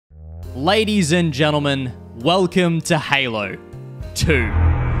Ladies and gentlemen, welcome to Halo 2.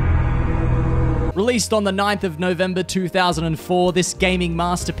 Released on the 9th of November 2004, this gaming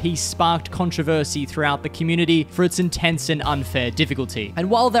masterpiece sparked controversy throughout the community for its intense and unfair difficulty. And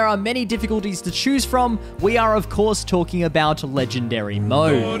while there are many difficulties to choose from, we are of course talking about Legendary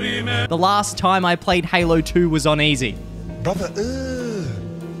Mode. The last time I played Halo 2 was on Easy. Brother,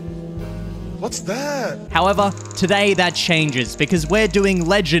 what's that? However, today that changes because we're doing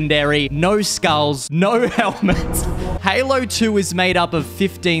Legendary, no skulls, no helmets. Halo 2 is made up of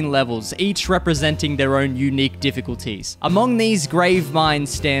 15 levels, each representing their own unique difficulties. Among these, Gravemind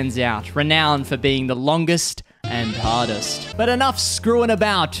stands out, renowned for being the longest and hardest. But enough screwing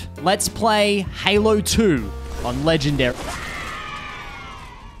about. Let's play Halo 2 on Legendary.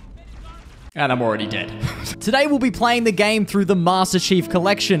 And I'm already dead. Today we'll be playing the game through the Master Chief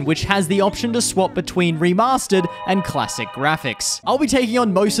Collection, which has the option to swap between remastered and classic graphics. I'll be taking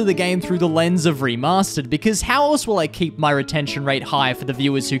on most of the game through the lens of remastered, because how else will I keep my retention rate high for the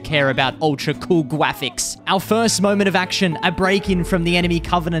viewers who care about ultra cool graphics? Our first moment of action, a break-in from the enemy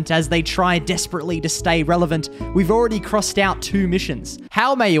Covenant as they try desperately to stay relevant. We've already crossed out 2 missions.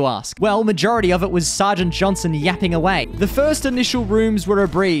 How, may you ask? Well, majority of it was Sergeant Johnson yapping away. The first initial rooms were a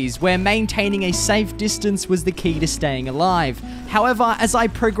breeze, where maintaining a safe distance was the key to staying alive. However, as I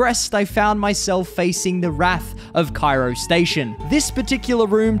progressed, I found myself facing the wrath of Cairo Station. This particular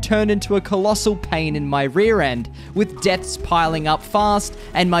room turned into a colossal pain in my rear end, with deaths piling up fast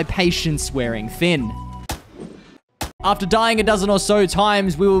and my patience wearing thin. After dying a dozen or so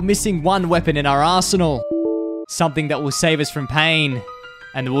times, we were missing one weapon in our arsenal. Something that will save us from pain,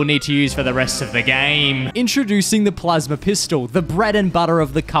 and we'll need to use for the rest of the game. Introducing the Plasma Pistol, the bread and butter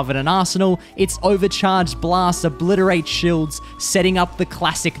of the Covenant arsenal. Its overcharged blasts obliterate shields, setting up the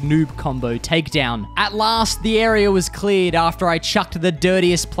classic noob combo takedown. At last, the area was cleared after I chucked the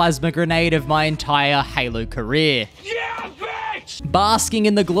dirtiest plasma grenade of my entire Halo career. Yeah, bitch! Basking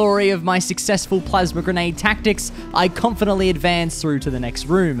in the glory of my successful plasma grenade tactics, I confidently advanced through to the next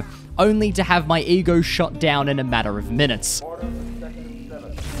room, only to have my ego shot down in a matter of minutes.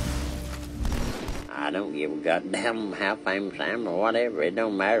 I don't give a goddamn how famous I am or whatever, it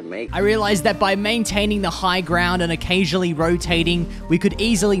don't matter to me. I realized that by maintaining the high ground and occasionally rotating, we could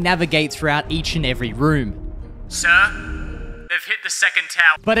easily navigate throughout each and every room. Sir, they've hit the second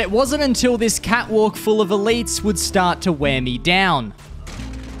tower. But it wasn't until this catwalk full of elites would start to wear me down.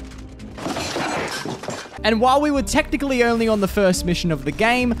 And while we were technically only on the first mission of the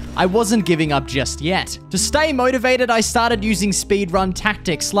game, I wasn't giving up just yet. To stay motivated, I started using speedrun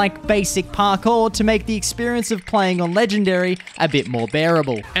tactics like basic parkour to make the experience of playing on Legendary a bit more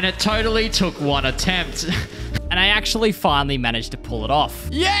bearable. And it totally took one attempt. And I actually finally managed to pull it off.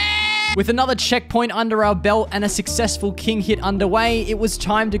 Yeah! With another checkpoint under our belt and a successful king hit underway, it was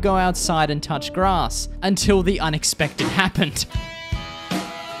time to go outside and touch grass. Until the unexpected happened.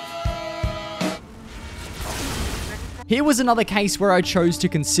 Here was another case where I chose to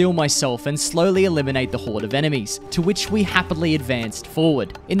conceal myself and slowly eliminate the horde of enemies, to which we happily advanced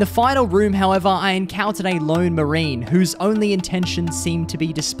forward. In the final room, however, I encountered a lone marine whose only intention seemed to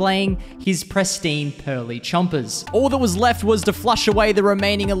be displaying his pristine pearly chompers. All that was left was to flush away the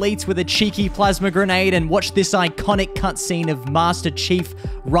remaining elites with a cheeky plasma grenade and watch this iconic cutscene of Master Chief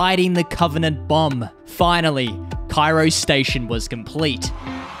riding the Covenant bomb. Finally, Cairo Station was complete.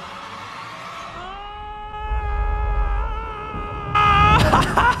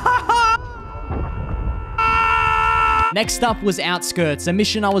 Next up was Outskirts, a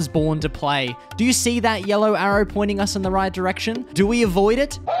mission I was born to play. Do you see that yellow arrow pointing us in the right direction? Do we avoid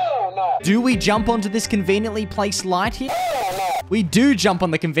it? Hell no. Do we jump onto this conveniently placed light here? Hell no. We do jump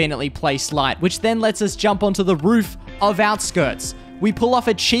on the conveniently placed light, which then lets us jump onto the roof of Outskirts. We pull off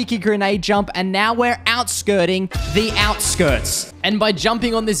a cheeky grenade jump, and now we're outskirting the outskirts. And by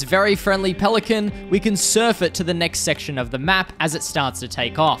jumping on this very friendly pelican, we can surf it to the next section of the map as it starts to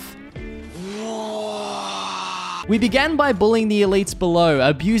take off. We began by bullying the elites below,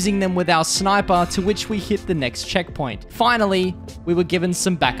 abusing them with our sniper, to which we hit the next checkpoint. Finally, we were given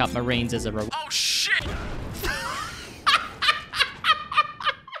some backup marines as a reward. Oh shit!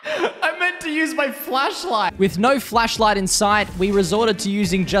 I meant to use my flashlight. With no flashlight in sight, we resorted to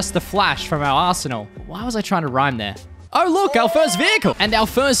using just the flash from our arsenal. Why was I trying to rhyme there? Oh look, our first vehicle! And our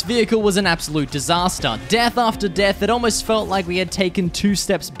first vehicle was an absolute disaster. Death after death, it almost felt like we had taken 2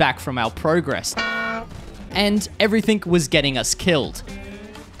 steps back from our progress. And everything was getting us killed.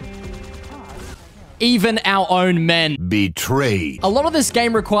 Even our own men. Betrayed. A lot of this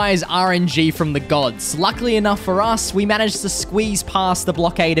game requires RNG from the gods. Luckily enough for us, we managed to squeeze past the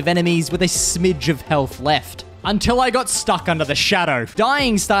blockade of enemies with a smidge of health left. Until I got stuck under the shadow.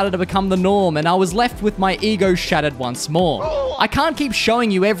 Dying started to become the norm, and I was left with my ego shattered once more. I can't keep showing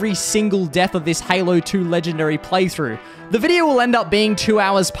you every single death of this Halo 2 Legendary playthrough. The video will end up being 2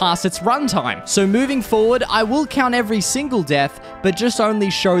 hours past its runtime, so moving forward, I will count every single death, but just only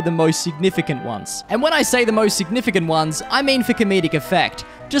show the most significant ones. And when I say the most significant ones, I mean for comedic effect.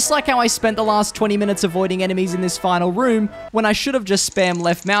 Just like how I spent the last 20 minutes avoiding enemies in this final room, when I should have just spammed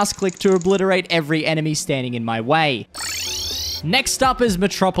left mouse click to obliterate every enemy standing in my way. Next up is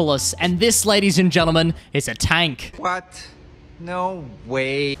Metropolis, and this, ladies and gentlemen, is a tank. What? No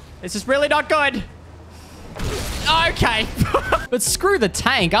way. This is really not good. Okay. But screw the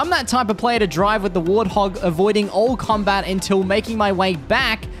tank. I'm that type of player to drive with the Warthog, avoiding all combat until making my way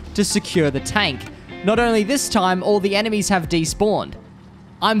back to secure the tank. Not only this time, all the enemies have despawned.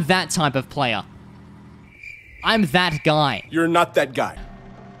 I'm that type of player. I'm that guy. You're not that guy.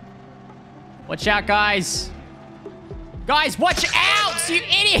 Watch out, guys. Guys, watch out, you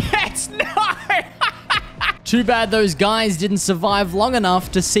idiots! No! Too bad those guys didn't survive long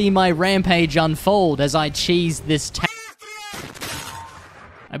enough to see my rampage unfold as I cheesed this tank.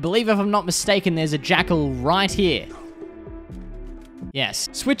 I believe, if I'm not mistaken, there's a jackal right here. Yes.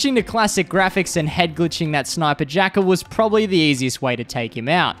 Switching to classic graphics and head glitching that sniper jackal was probably the easiest way to take him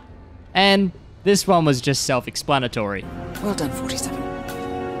out. And this one was just self-explanatory. Well done,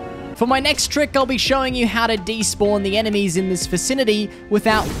 47. For my next trick, I'll be showing you how to despawn the enemies in this vicinity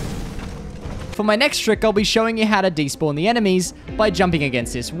without... For my next trick, I'll be showing you how to despawn the enemies by jumping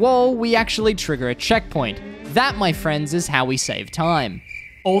against this wall. We actually trigger a checkpoint. That, my friends, is how we save time.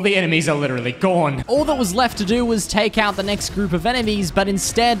 All the enemies are literally gone. All that was left to do was take out the next group of enemies, but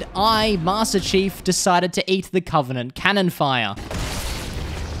instead, I, Master Chief, decided to eat the Covenant cannon fire.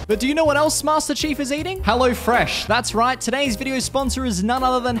 But do you know what else Master Chief is eating? HelloFresh. That's right, today's video sponsor is none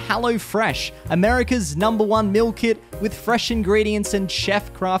other than HelloFresh, America's #1 meal kit with fresh ingredients and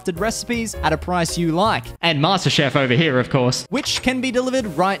chef-crafted recipes at a price you like. And MasterChef over here, of course. Which can be delivered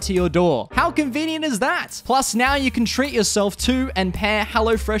right to your door. How convenient is that? Plus, now you can treat yourself to and pair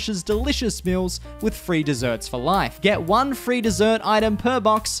HelloFresh's delicious meals with free desserts for life. Get 1 free dessert item per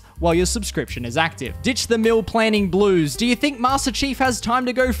box while your subscription is active. Ditch the meal planning blues. Do you think Master Chief has time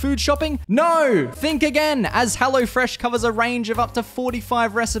to go food shopping? No! Think again, as HelloFresh covers a range of up to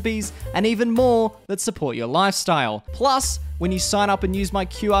 45 recipes and even more that support your lifestyle. Plus, when you sign up and use my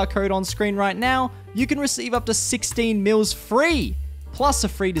QR code on screen right now, you can receive up to 16 meals free, plus a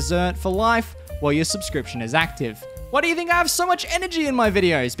free dessert for life while your subscription is active. Why do you think I have so much energy in my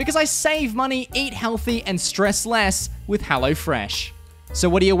videos? Because I save money, eat healthy, and stress less with HelloFresh. So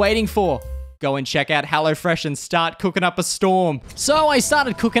what are you waiting for? Go and check out HelloFresh and start cooking up a storm. So I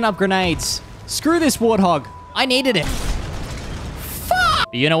started cooking up grenades. Screw this Warthog. I needed it.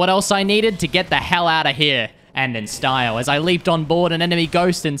 Fuck! You know what else I needed? To get the hell out of here. And in style, as I leaped on board an enemy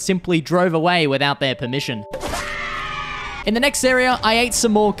ghost and simply drove away without their permission. In the next area, I ate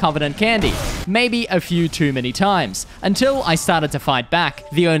some more Covenant candy. Maybe a few too many times. Until I started to fight back.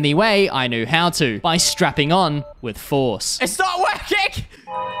 The only way I knew how to. By strapping on with force. It's not working!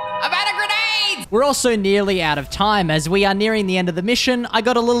 I'm out of grenades! We're also nearly out of time. As we are nearing the end of the mission, I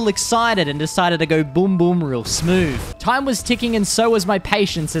got a little excited and decided to go boom boom real smooth. Time was ticking and so was my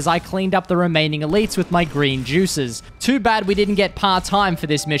patience as I cleaned up the remaining elites with my green juices. Too bad we didn't get part-time for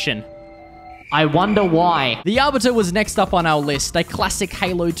this mission. I wonder why. The Arbiter was next up on our list, a classic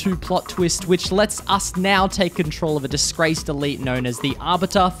Halo 2 plot twist which lets us now take control of a disgraced elite known as the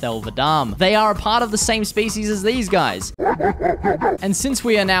Arbiter Thelvadam. They are a part of the same species as these guys. And since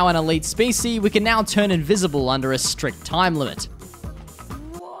we are now an elite species, we can now turn invisible under a strict time limit.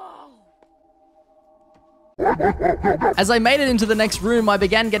 As I made it into the next room, I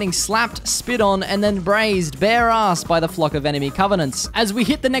began getting slapped, spit on, and then brazed bare ass by the flock of enemy Covenants. As we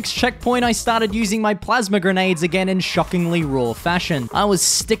hit the next checkpoint, I started using my plasma grenades again in shockingly raw fashion. I was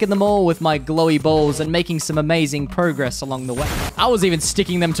sticking them all with my glowy balls and making some amazing progress along the way. I was even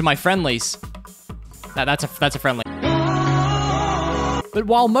sticking them to my friendlies. That's a friendly. But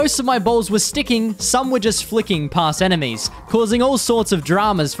while most of my balls were sticking, some were just flicking past enemies, causing all sorts of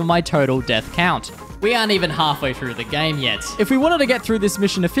dramas for my total death count. We aren't even halfway through the game yet. If we wanted to get through this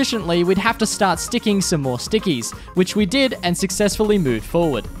mission efficiently, we'd have to start sticking some more stickies, which we did and successfully moved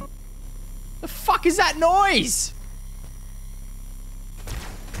forward. The fuck is that noise?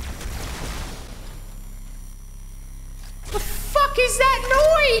 The fuck is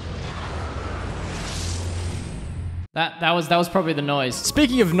that noise? That was probably the noise.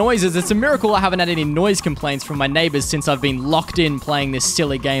 Speaking of noises, it's a miracle I haven't had any noise complaints from my neighbors since I've been locked in playing this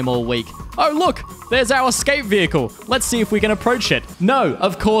silly game all week. Oh look, there's our escape vehicle. Let's see if we can approach it. No,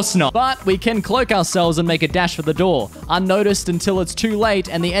 of course not. But we can cloak ourselves and make a dash for the door, unnoticed until it's too late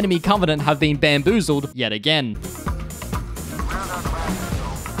and the enemy Covenant have been bamboozled yet again.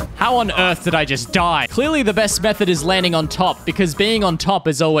 How on earth did I just die? Clearly the best method is landing on top, because being on top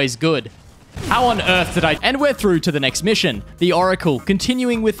is always good. How on earth did I... And we're through to the next mission. The Oracle.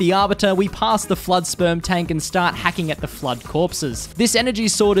 Continuing with the Arbiter, we pass the Flood Sperm tank and start hacking at the Flood corpses. This energy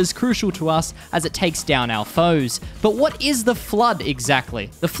sword is crucial to us as it takes down our foes. But what is the Flood exactly?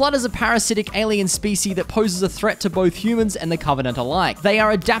 The Flood is a parasitic alien species that poses a threat to both humans and the Covenant alike. They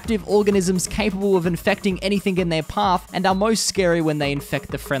are adaptive organisms capable of infecting anything in their path and are most scary when they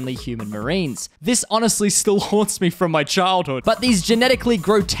infect the friendly human Marines. This honestly still haunts me from my childhood. But these genetically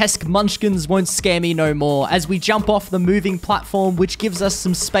grotesque munchkins won't scare me no more as we jump off the moving platform, which gives us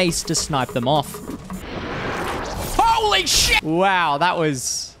some space to snipe them off. Holy shit! Wow, that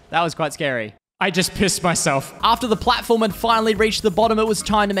was quite scary. I just pissed myself. After the platform had finally reached the bottom, it was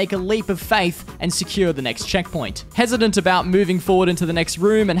time to make a leap of faith and secure the next checkpoint. Hesitant about moving forward into the next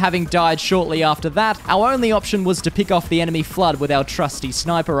room and having died shortly after that, our only option was to pick off the enemy Flood with our trusty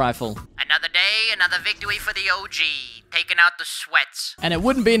sniper rifle. Another day, another victory for the OG. Taking out the sweats. And it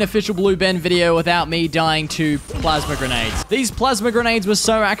wouldn't be an official BlueBen video without me dying to plasma grenades. These plasma grenades were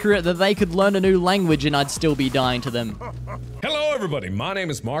so accurate that they could learn a new language and I'd still be dying to them. Hello everybody, my name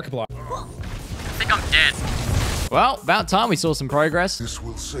is Markiplier. I think I'm dead. Well, about time we saw some progress. This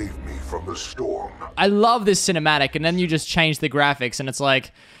will save me from the storm. I love this cinematic, and then you just change the graphics and it's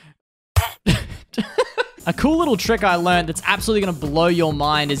like... A cool little trick I learned that's absolutely gonna blow your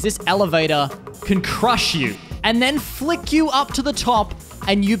mind is this elevator can crush you and then flick you up to the top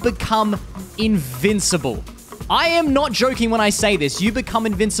and you become invincible. I am not joking when I say this. You become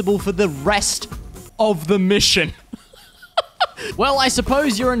invincible for the rest of the mission. Well, I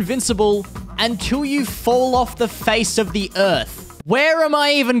suppose you're invincible until you fall off the face of the earth. Where am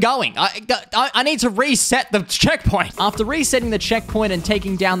I even going? I need to reset the checkpoint. After resetting the checkpoint and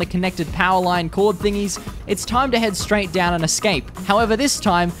taking down the connected power line cord thingies, it's time to head straight down and escape. However, this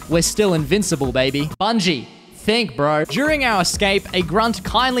time, we're still invincible, baby. Bungie, think, bro. During our escape, a grunt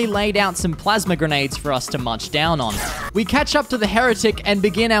kindly laid out some plasma grenades for us to munch down on. We catch up to the heretic and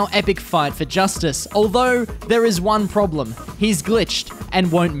begin our epic fight for justice. Although, there is one problem. He's glitched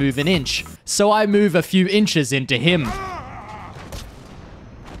and won't move an inch. So I move a few inches into him.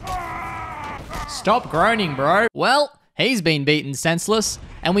 Stop groaning, bro. Well, he's been beaten senseless,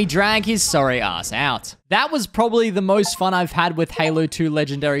 and we drag his sorry ass out. That was probably the most fun I've had with Halo 2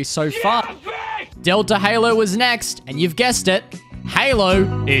 Legendary so far. Delta Halo was next, and you've guessed it,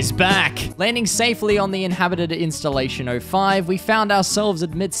 Halo is back. Landing safely on the inhabited Installation 05, we found ourselves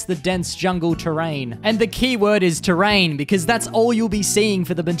amidst the dense jungle terrain. And the key word is terrain, because that's all you'll be seeing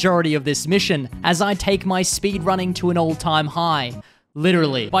for the majority of this mission, as I take my speed running to an all-time high.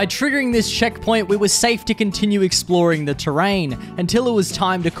 Literally. By triggering this checkpoint, we were safe to continue exploring the terrain until it was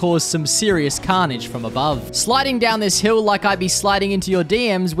time to cause some serious carnage from above. Sliding down this hill like I'd be sliding into your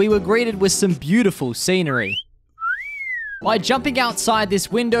DMs, we were greeted with some beautiful scenery. By jumping outside this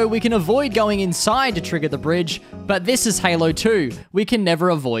window, we can avoid going inside to trigger the bridge, but this is Halo 2. We can never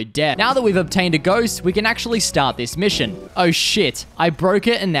avoid death. Now that we've obtained a ghost, we can actually start this mission. Oh shit, I broke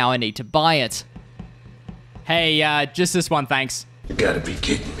it and now I need to buy it. Hey, just this one, thanks. You gotta be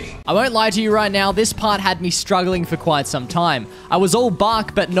kidding me. I won't lie to you right now, this part had me struggling for quite some time. I was all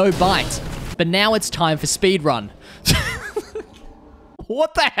bark but no bite. But now it's time for speedrun.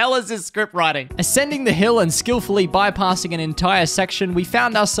 What the hell is this script writing? Ascending the hill and skillfully bypassing an entire section, we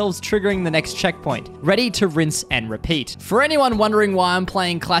found ourselves triggering the next checkpoint, ready to rinse and repeat. For anyone wondering why I'm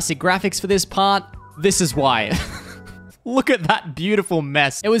playing classic graphics for this part, this is why. Look at that beautiful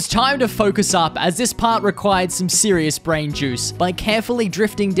mess. It was time to focus up as this part required some serious brain juice. By carefully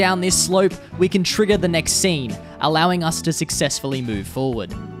drifting down this slope, we can trigger the next scene, allowing us to successfully move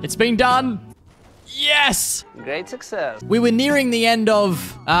forward. It's been done. Yes! Great success. We were nearing the end of,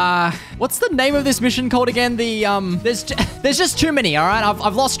 what's the name of this mission called again? There's just too many, all right?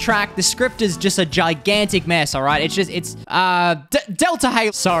 I've lost track. The script is just a gigantic mess, all right? It's Delta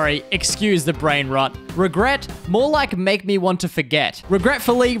Halo. Sorry, excuse the brain rot. Regret, more like make me want to forget.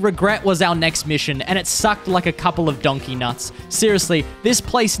 Regretfully, regret was our next mission, and it sucked like a couple of donkey nuts. Seriously, this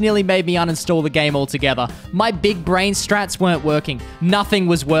place nearly made me uninstall the game altogether. My big brain strats weren't working. Nothing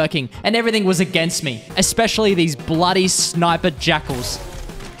was working, and everything was against me, especially these bloody sniper jackals.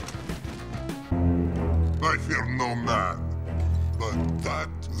 I fear no man, but that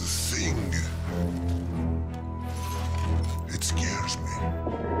thing.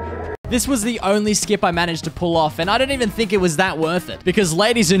 This was the only skip I managed to pull off, and I don't even think it was that worth it. Because,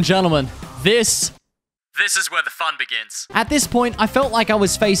 ladies and gentlemen, this is where the fun begins. At this point, I felt like I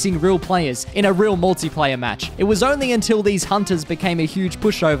was facing real players in a real multiplayer match. It was only until these hunters became a huge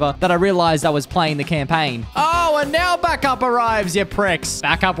pushover that I realized I was playing the campaign. Oh, and now backup arrives, you pricks.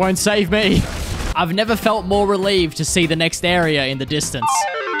 Backup won't save me. I've never felt more relieved to see the next area in the distance.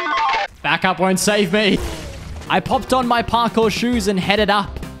 Backup won't save me. I popped on my parkour shoes and headed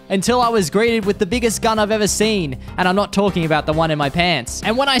up until I was greeted with the biggest gun I've ever seen. And I'm not talking about the one in my pants.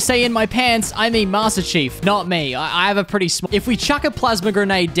 And when I say in my pants, I mean Master Chief, not me. I have a pretty small... If we chuck a plasma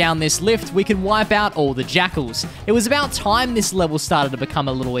grenade down this lift, we can wipe out all the jackals. It was about time this level started to become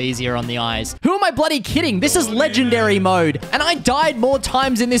a little easier on the eyes. Who am I bloody kidding? This is legendary mode. And I died more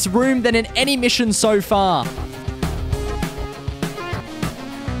times in this room than in any mission so far.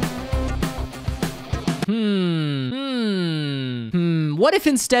 What if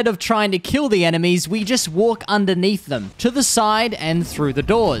instead of trying to kill the enemies, we just walk underneath them, to the side and through the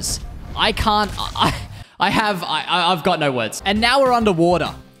doors? I've got no words. And now we're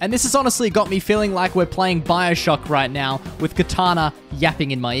underwater. And this has honestly got me feeling like we're playing Bioshock right now, with Katana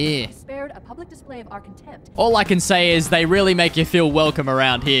yapping in my ear. Spared a public display of our contempt. All I can say is they really make you feel welcome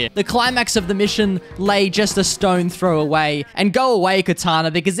around here. The climax of the mission lay just a stone throw away. And go away,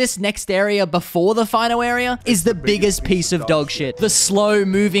 Katana, because this next area before the final area is the biggest piece of dog shit. The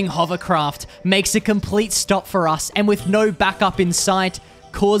slow-moving hovercraft makes a complete stop for us, and with no backup in sight,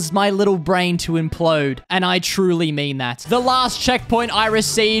 caused my little brain to implode. And I truly mean that. The last checkpoint I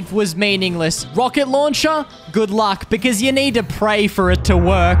received was meaningless. Rocket launcher? Good luck, because you need to pray for it to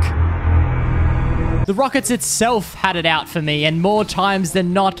work. The rockets itself had it out for me, and more times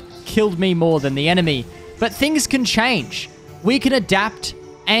than not, killed me more than the enemy. But things can change. We can adapt,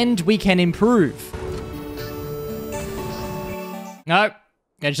 and we can improve. Nope.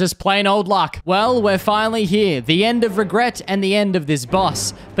 It's just plain old luck. Well, we're finally here. The end of regret and the end of this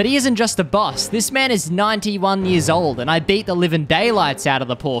boss. But he isn't just a boss. This man is 91 years old, and I beat the living daylights out of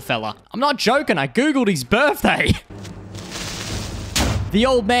the poor fella. I'm not joking. I googled his birthday. The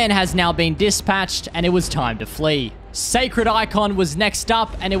old man has now been dispatched, and it was time to flee. Sacred Icon was next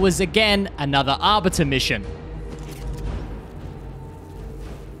up, and it was again another Arbiter mission.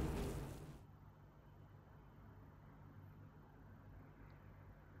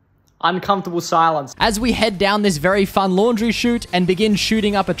 Uncomfortable silence. As we head down this very fun laundry chute and begin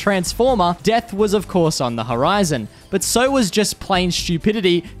shooting up a transformer, death was of course on the horizon, but so was just plain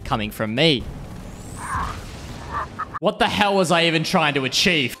stupidity coming from me. What the hell was I even trying to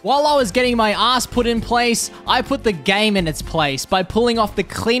achieve? While I was getting my ass put in place, I put the game in its place by pulling off the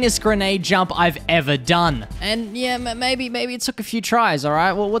cleanest grenade jump I've ever done. And yeah, maybe it took a few tries,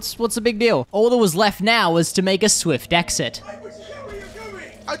 alright? Well, what's the big deal? All that was left now was to make a swift exit.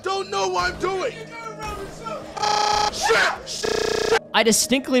 I don't know what I'm doing! I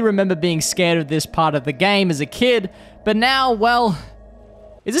distinctly remember being scared of this part of the game as a kid, but now, well,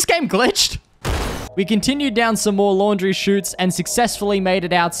 is this game glitched? We continued down some more laundry chutes and successfully made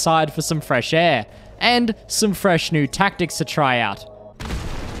it outside for some fresh air, and some fresh new tactics to try out.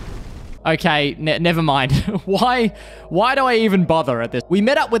 Okay, never mind. Why do I even bother at this? We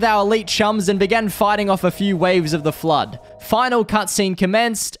met up with our elite chums and began fighting off a few waves of the flood. Final cutscene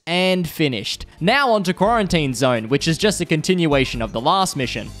commenced and finished. Now on to Quarantine Zone, which is just a continuation of the last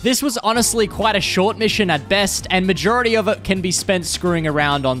mission. This was honestly quite a short mission at best, and majority of it can be spent screwing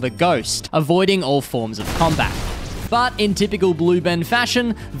around on the Ghost, avoiding all forms of combat. But in typical BlueBen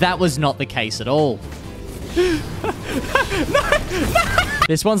fashion, that was not the case at all. No!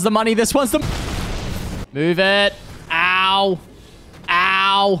 This one's the money, this one's the... Move it. Ow.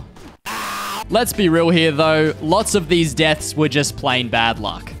 Ow. Ow. Let's be real here, though. Lots of these deaths were just plain bad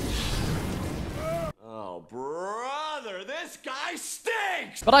luck. Oh, brother, this guy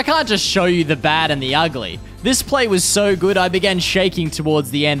stinks! But I can't just show you the bad and the ugly. This play was so good, I began shaking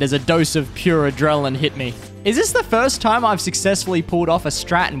towards the end as a dose of pure adrenaline hit me. Is this the first time I've successfully pulled off a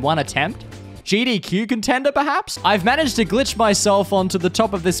strat in one attempt? GDQ contender, perhaps? I've managed to glitch myself onto the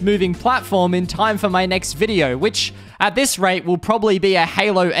top of this moving platform in time for my next video, which, at this rate, will probably be a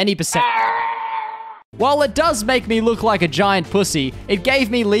Halo any percent. While it does make me look like a giant pussy, it gave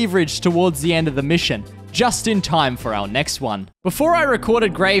me leverage towards the end of the mission, just in time for our next one. Before I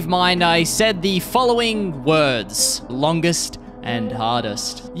recorded Gravemind, I said the following words: longest and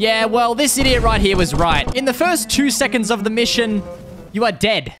hardest. Yeah, well, this idiot right here was right. In the first 2 seconds of the mission, you are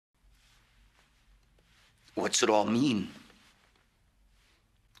dead. What's it all mean?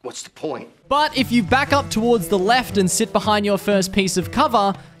 What's the point? But if you back up towards the left and sit behind your first piece of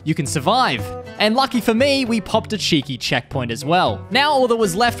cover, you can survive. And lucky for me, we popped a cheeky checkpoint as well. Now all that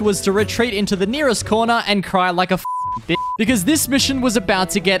was left was to retreat into the nearest corner and cry like a bitch, because this mission was about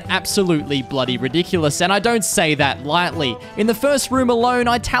to get absolutely bloody ridiculous, and I don't say that lightly. In the first room alone,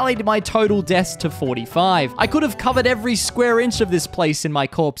 I tallied my total deaths to 45. I could have covered every square inch of this place in my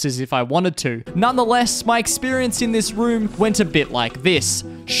corpses if I wanted to. Nonetheless, my experience in this room went a bit like this.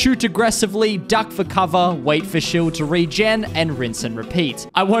 Shoot aggressively, duck for cover, wait for shield to regen, and rinse and repeat.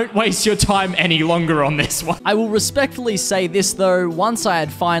 I won't waste your time any longer on this one. I will respectfully say this though, once I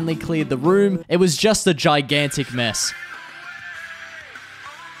had finally cleared the room, it was just a gigantic mess.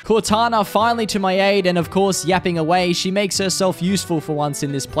 Cortana finally to my aid, and of course, yapping away, she makes herself useful for once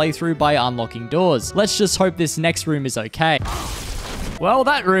in this playthrough by unlocking doors. Let's just hope this next room is okay. Well,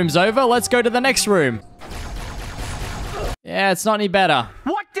 that room's over. Let's go to the next room. Yeah, it's not any better.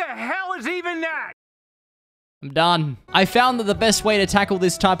 What the hell is even that? I'm done. I found that the best way to tackle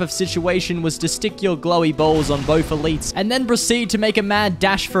this type of situation was to stick your glowy balls on both elites and then proceed to make a mad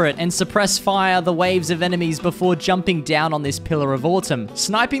dash for it and suppress fire the waves of enemies before jumping down on this pillar of autumn.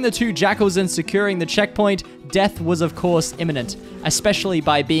 Sniping the two jackals and securing the checkpoint, death was of course imminent, especially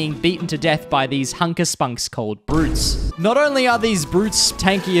by being beaten to death by these hunker spunks called brutes. Not only are these brutes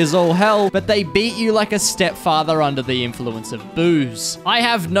tanky as all hell, but they beat you like a stepfather under the influence of booze. I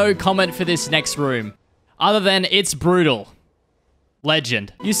have no comment for this next room, other than it's brutal.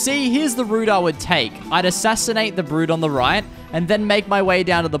 Legend. You see, here's the route I would take. I'd assassinate the brute on the right, and then make my way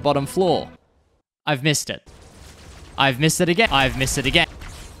down to the bottom floor. I've missed it. I've missed it again. I've missed it again.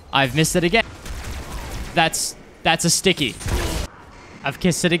 I've missed it again. That's a sticky. I've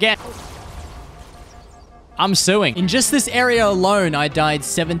kissed it again. I'm suing. In just this area alone, I died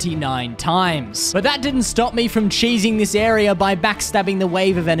 79 times. But that didn't stop me from cheesing this area by backstabbing the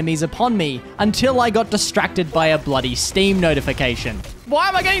wave of enemies upon me until I got distracted by a bloody Steam notification. Why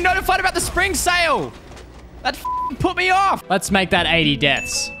am I getting notified about the spring sale? That put me off. Let's make that 80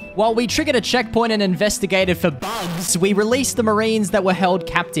 deaths. While we triggered a checkpoint and investigated for bugs, we released the Marines that were held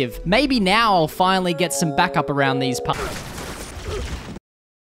captive. Maybe now I'll finally get some backup around these punks.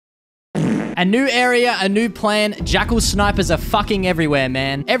 A new area, a new plan. Jackal snipers are fucking everywhere,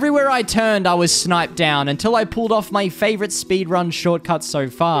 man. Everywhere I turned, I was sniped down until I pulled off my favorite speedrun shortcut so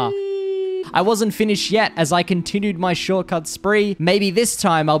far. I wasn't finished yet as I continued my shortcut spree. Maybe this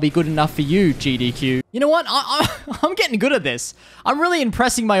time I'll be good enough for you, GDQ. You know what? I'm getting good at this. I'm really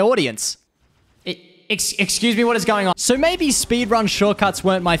impressing my audience. Excuse me, what is going on? So maybe speedrun shortcuts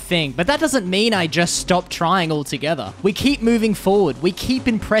weren't my thing, but that doesn't mean I just stopped trying altogether. We keep moving forward. We keep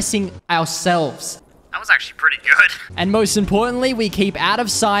impressing ourselves. That was actually pretty good. And most importantly, we keep out of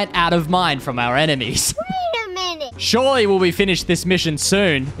sight, out of mind from our enemies. Wait a minute. Surely we'll be finished this mission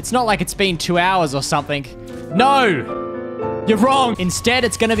soon. It's not like it's been 2 hours or something. No! You're wrong. Instead,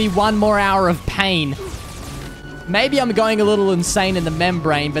 it's gonna be 1 more hour of pain. Maybe I'm going a little insane in the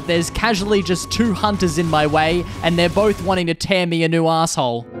membrane, but there's casually just 2 hunters in my way, and they're both wanting to tear me a new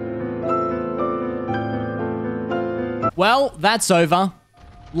asshole. Well, that's over.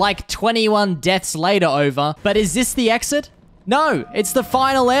 Like 21 deaths later over. But is this the exit? No, it's the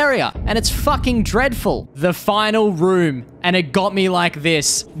final area, and it's fucking dreadful. The final room, and it got me like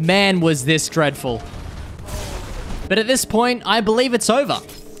this. Man, was this dreadful. But at this point, I believe it's over.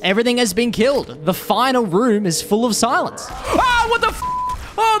 Everything has been killed. The final room is full of silence. Ah, what the f?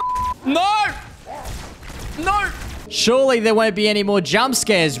 Oh, no! No! Surely there won't be any more jump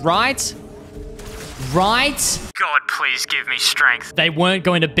scares, right? Right? God, please give me strength. They weren't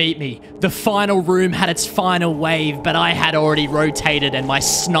going to beat me. The final room had its final wave, but I had already rotated and my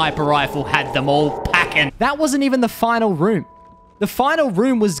sniper rifle had them all packing. That wasn't even the final room. The final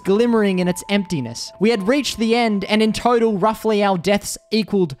room was glimmering in its emptiness. We had reached the end, and in total, roughly our deaths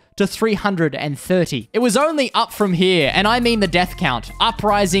equaled to 330. It was only up from here, and I mean the death count.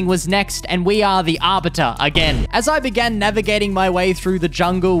 Uprising was next, and we are the arbiter again. As I began navigating my way through the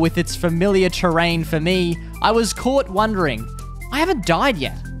jungle with its familiar terrain for me, I was caught wondering, I haven't died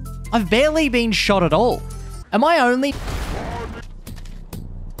yet. I've barely been shot at all. Am I only...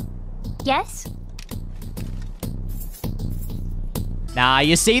 Yes? Nah,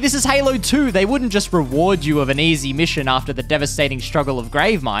 you see, this is Halo 2. They wouldn't just reward you of an easy mission after the devastating struggle of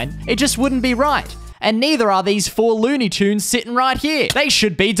Gravemine. It just wouldn't be right. And neither are these 4 Looney Tunes sitting right here. They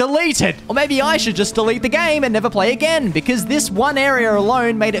should be deleted. Or maybe I should just delete the game and never play again, because this one area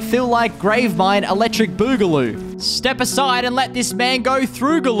alone made it feel like Gravemine Electric Boogaloo. Step aside and let this man go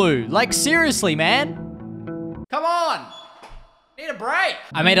through Galoo. Like, seriously, man. Come on. Need a break.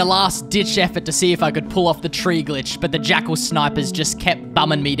 I made a last-ditch effort to see if I could pull off the tree glitch, but the jackal snipers just kept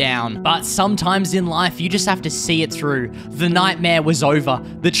bumming me down. But sometimes in life, you just have to see it through. The nightmare was over.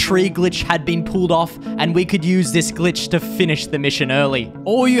 The tree glitch had been pulled off, and we could use this glitch to finish the mission early.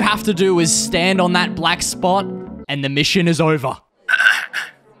 All you have to do is stand on that black spot, and the mission is over.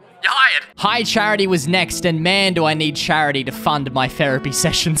 You're hired. Hi Charity was next, and man do I need Charity to fund my therapy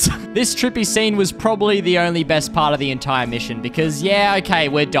sessions. This trippy scene was probably the only best part of the entire mission, because yeah, okay,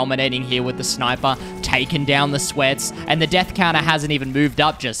 we're dominating here with the sniper, taking down the sweats, and the death counter hasn't even moved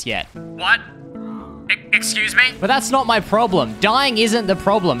up just yet. What? Excuse me? But that's not my problem. Dying isn't the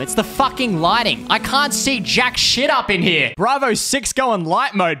problem. It's the fucking lighting. I can't see jack shit up in here. Bravo 6 go on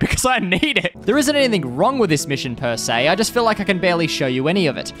light mode because I need it. There isn't anything wrong with this mission per se. I just feel like I can barely show you any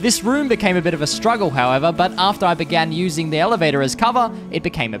of it. This room became a bit of a struggle, however, but after I began using the elevator as cover, it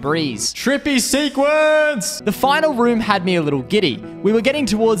became a breeze. Trippy sequence! The final room had me a little giddy. We were getting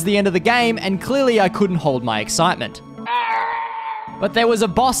towards the end of the game, and clearly I couldn't hold my excitement. But there was a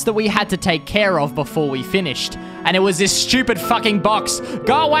boss that we had to take care of before we finished. And it was this stupid fucking box.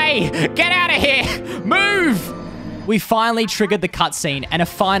 Go away! Get out of here! Move! We finally triggered the cutscene, and a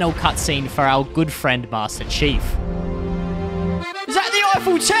final cutscene for our good friend Master Chief. Is that the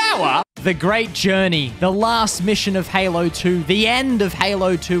Eiffel Tower? The Great Journey, the last mission of Halo 2, the end of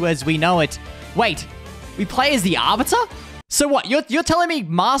Halo 2 as we know it. Wait, we play as the Arbiter? So what, you're telling me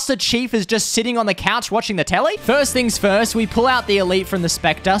Master Chief is just sitting on the couch watching the telly? First things first, we pull out the Elite from the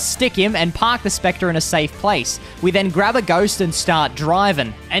Spectre, stick him, and park the Spectre in a safe place. We then grab a Ghost and start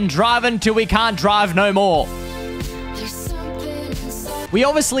driving. And driving till we can't drive no more. We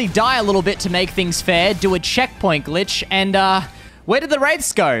obviously die a little bit to make things fair, do a checkpoint glitch, and where did the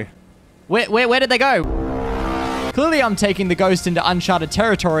Wraiths go? Where did they go? Clearly I'm taking the Ghost into uncharted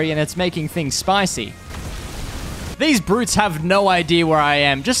territory and it's making things spicy. These brutes have no idea where I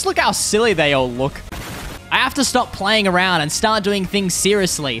am. Just look how silly they all look. I have to stop playing around and start doing things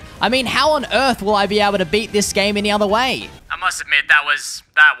seriously. I mean, how on earth will I be able to beat this game any other way? I must admit, that was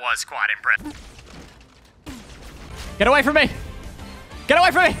quite impressive. Get away from me! Get away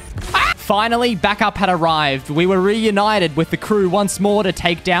from me! Ah! Finally, backup had arrived. We were reunited with the crew once more to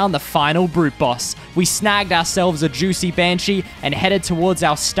take down the final brute boss. We snagged ourselves a juicy Banshee and headed towards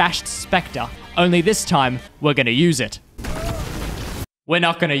our stashed Spectre. Only this time, we're gonna use it. We're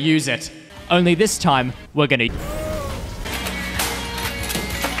not gonna use it. Only this time, we're gonna...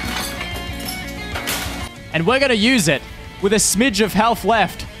 And we're gonna use it. With a smidge of health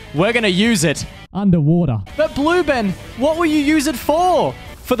left, we're gonna use it underwater. But BlueBen, what will you use it for?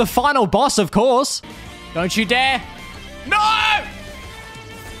 For the final boss, of course. Don't you dare. No!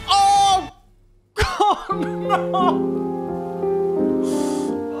 Oh! Oh, no!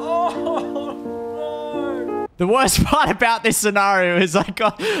 The worst part about this scenario is I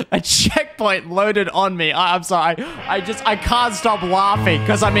got a checkpoint loaded on me. I'm sorry. I can't stop laughing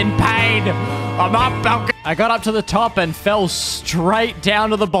because I'm in pain. I got up to the top and fell straight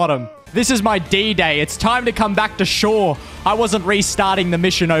down to the bottom. This is my D-Day. It's time to come back to shore. I wasn't restarting the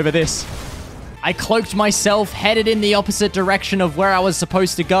mission over this. I cloaked myself, headed in the opposite direction of where I was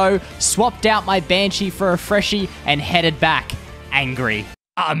supposed to go, swapped out my Banshee for a freshie, and headed back, angry.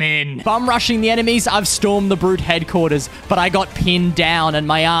 I'm in. Bum rushing the enemies, I've stormed the brute headquarters, but I got pinned down and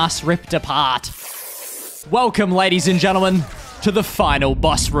my ass ripped apart. Welcome, ladies and gentlemen, to the final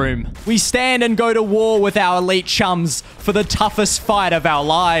boss room. We stand and go to war with our elite chums for the toughest fight of our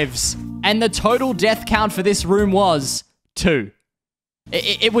lives. And the total death count for this room was 2.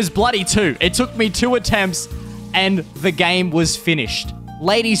 It was bloody 2. It took me 2 attempts and the game was finished.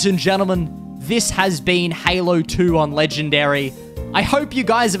 Ladies and gentlemen, this has been Halo 2 on Legendary. I hope you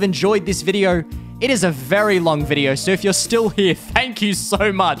guys have enjoyed this video. It is a very long video, so if you're still here, thank you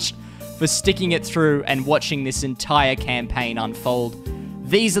so much for sticking it through and watching this entire campaign unfold.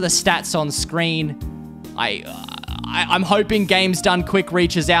 These are the stats on screen. I'm hoping Games Done Quick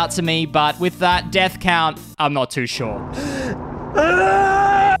reaches out to me, but with that death count, I'm not too sure.